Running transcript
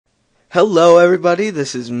Hello everybody,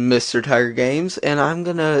 this is MrTigerGames, and I'm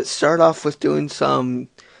gonna start off with doing some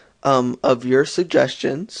of your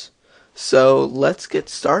suggestions. So let's get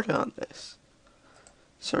started on this.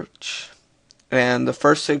 Search. And the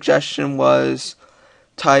first suggestion was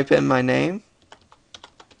type in my name.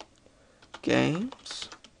 Games.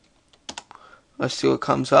 Let's see what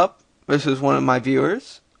comes up. This is one of my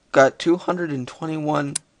viewers. Got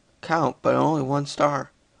 221 count, but only 1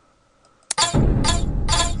 star.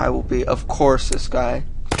 I will be, of course, this guy.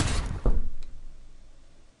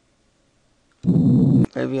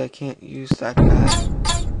 Maybe I can't use that guy.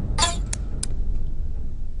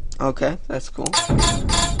 Okay, that's cool.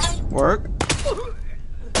 Work.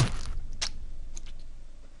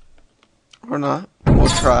 Or not. We'll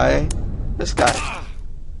try this guy.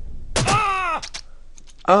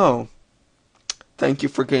 Oh. Thank you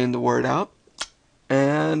for getting the word out.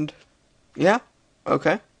 And, yeah.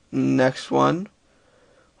 Okay. Next one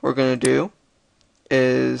we're gonna do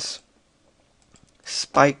is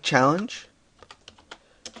Spike Challenge.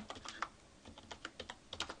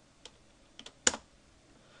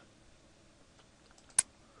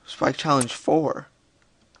 Spike Challenge 4.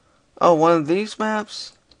 Oh, one of these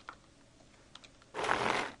maps?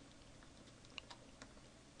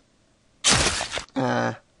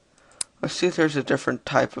 Let's see if there's a different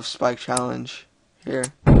type of Spike Challenge here.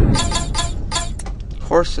 Of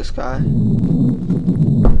course, this guy.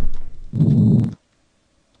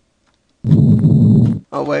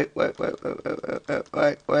 Oh, wait. I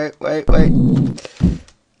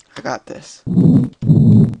got this.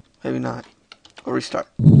 Maybe not. I'll restart.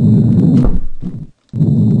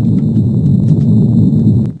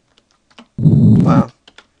 Wow.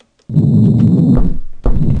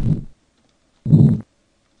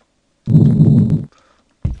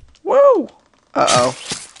 Whoa! Uh-oh.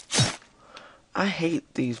 I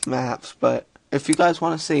hate these maps, but if you guys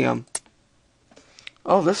want to see them.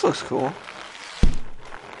 Oh, this looks cool.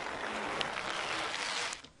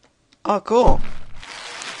 Oh, cool.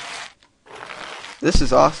 This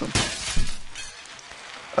is awesome.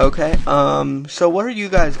 Okay, so what are you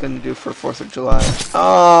guys gonna do for 4th of July?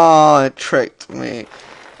 Oh, it tricked me.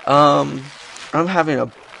 I'm having a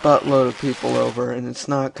buttload of people over, and it's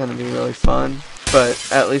not gonna be really fun, but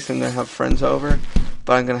at least I'm gonna have friends over,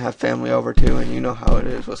 but I'm gonna have family over too, and you know how it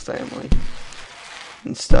is with family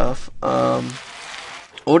and stuff.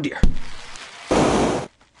 Oh dear.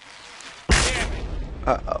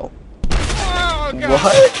 Uh-oh.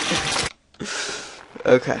 What?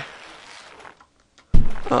 Okay.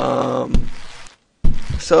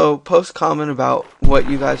 So post comment about what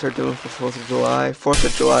you guys are doing for 4th of July. 4th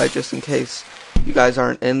of July, just in case you guys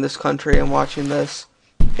aren't in this country and watching this.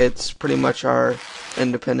 It's pretty much our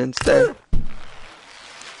Independence Day.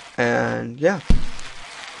 And yeah.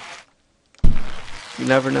 You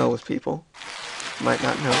never know with people. You might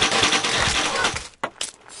not know.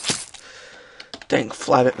 Dang,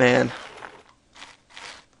 Flabbit man.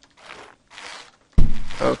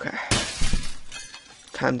 Okay.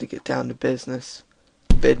 Time to get down to business.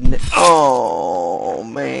 Oh,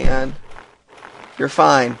 man. You're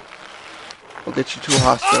fine. We'll get you to a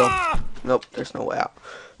hospital. Nope, there's no way out.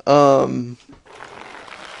 What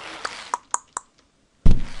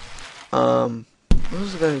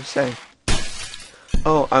was I going to say?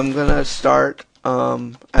 Oh, I'm going to start,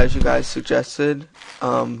 as you guys suggested,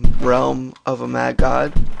 Realm of a Mad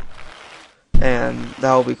God. And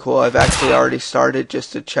that will be cool. I've actually already started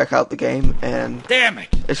just to check out the game, and damn it,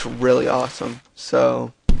 it's really awesome.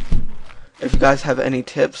 So, if you guys have any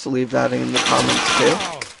tips, leave that in the comments too.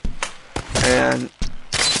 And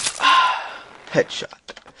headshot.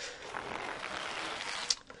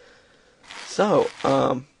 So,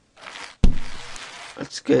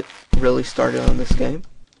 let's get really started on this game.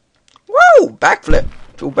 Woo! Backflip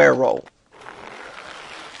to a barrel roll.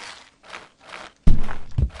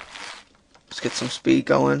 Get some speed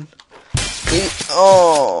going. Speed.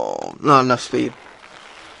 Oh, not enough speed.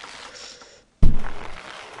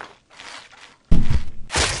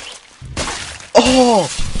 Oh!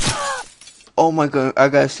 Oh my god, I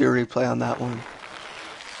gotta see a replay on that one.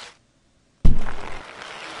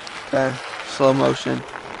 Okay, slow motion.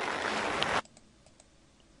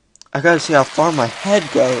 I gotta see how far my head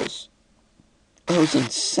goes. That was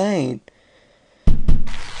insane.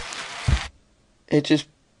 It just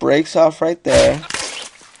breaks off right there,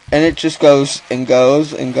 and it just goes and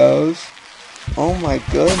goes and goes. Oh my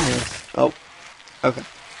goodness. Oh, okay.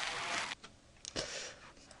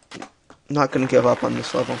 Not gonna give up on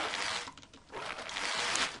this level.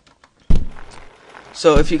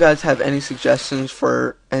 So if you guys have any suggestions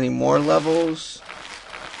for any more levels,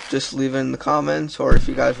 just leave it in the comments, or if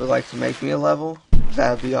you guys would like to make me a level,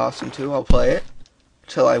 That'd be awesome too. I'll play it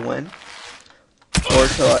till I win. Or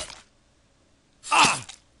till I...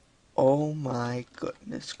 Oh my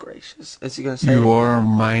goodness gracious. Is he gonna say You are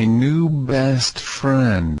my new best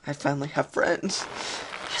friend. I finally have friends.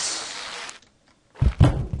 Yes.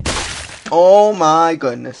 Oh my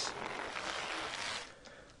goodness.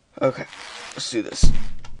 Okay, let's do this.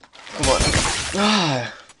 Come on.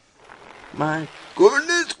 Ah, my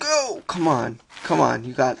goodness, go! Come on. Come on,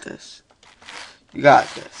 you got this. You got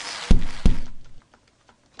this.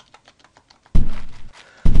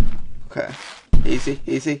 Okay. Easy,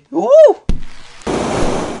 easy. Woo!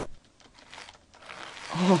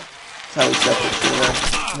 Oh, that's how we set this through there.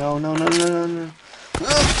 No, no, no, no, no, no.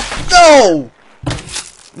 No!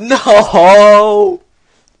 No!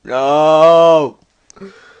 No!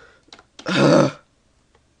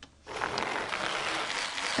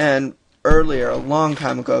 And earlier, a long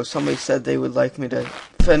time ago, somebody said they would like me to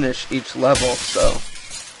finish each level, so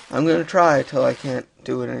I'm gonna try till I can't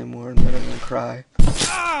do it anymore, and then I'm gonna cry.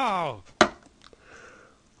 Ow!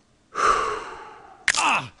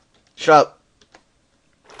 Shut up.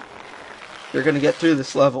 You're gonna get through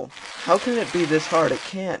this level. How can it be this hard? It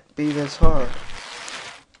can't be this hard.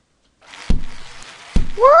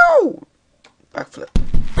 Whoa! Backflip.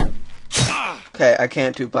 Okay, I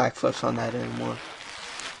can't do backflips on that anymore.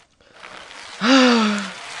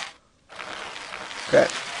 Okay.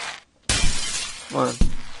 Come on.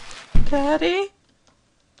 Daddy?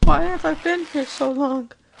 Why have I been here so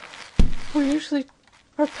long? We usually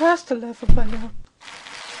are past the level by now.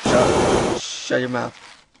 Shut your mouth.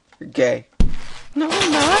 You're gay. No,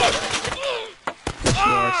 I'm not. Yes,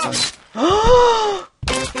 you are, son.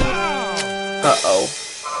 Uh-oh.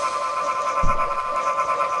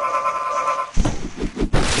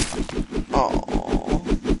 Oh.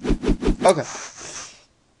 Okay.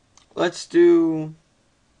 Let's do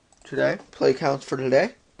today. Play counts for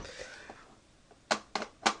today.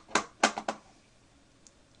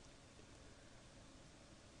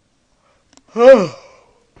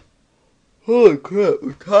 Holy crap,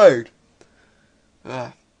 I'm tired.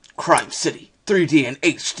 Crime City, 3D and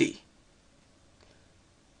HD.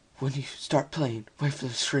 When you start playing, wait for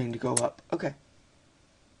the screen to go up. Okay.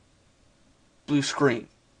 Blue screen.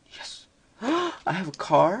 Yes. I have a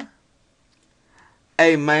car?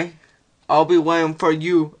 Hey, man. I'll be waiting for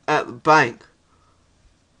you at the bank.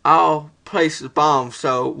 I'll place the bomb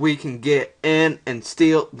so we can get in and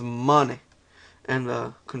steal the money. And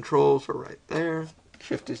the controls are right there.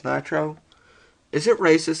 Shift is nitro. Is it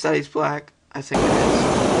racist that he's black? I think it is.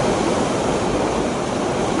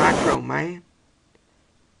 Nitro, man.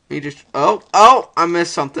 He just... Oh! I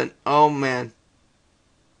missed something. Oh, man.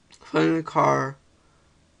 Put in the car.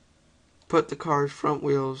 Put the car's front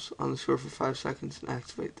wheels on the sewer for 5 seconds and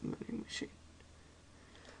activate the vending machine.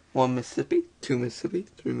 1 Mississippi, 2 Mississippi,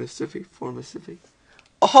 3 Mississippi, 4 Mississippi.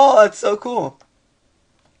 Oh, that's so cool.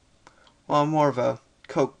 Well, I'm more of a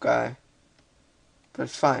Coke guy. But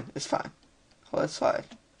it's fine. It's fine. Oh, that's fine.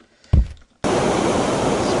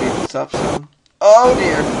 Speed this up some. Oh,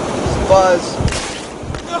 dear. It's a buzz.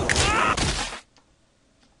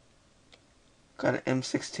 Got an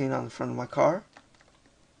M16 on the front of my car.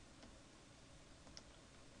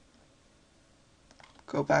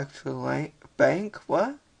 Go back to the bank.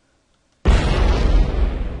 What? Woo!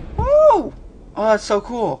 Oh, that's so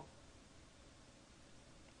cool.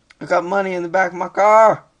 I got money in the back of my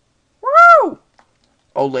car. Woo!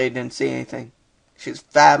 Old lady didn't see anything. She's a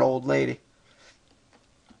fat old lady.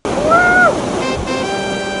 Woo!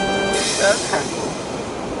 That's kind of cool.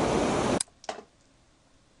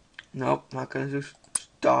 Nope, not gonna do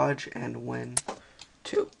dodge and win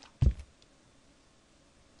 2.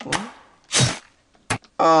 What?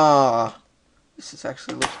 This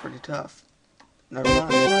actually looks pretty tough. Never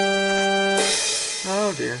mind.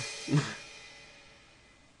 Oh dear.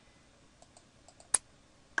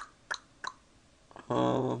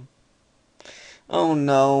 Oh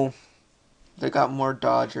no. They got more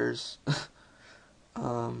dodgers.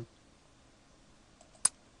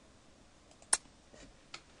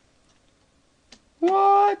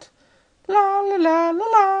 What? La la la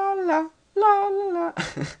la la la la la.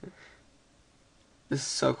 This is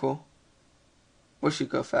so cool. Wish you'd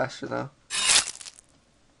go faster though.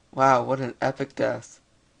 Wow, what an epic death.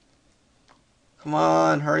 Come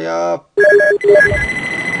on, hurry up.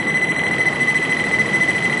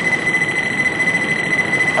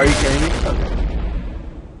 Are you kidding me? Okay.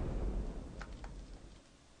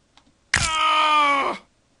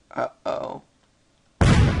 Uh-oh.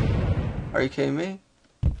 Are you kidding me?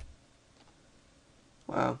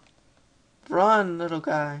 Wow. Run, little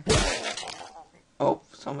guy. Oh,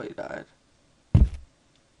 somebody died.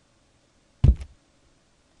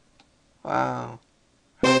 Wow.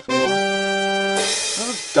 That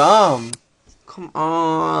was dumb. Come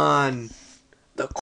on.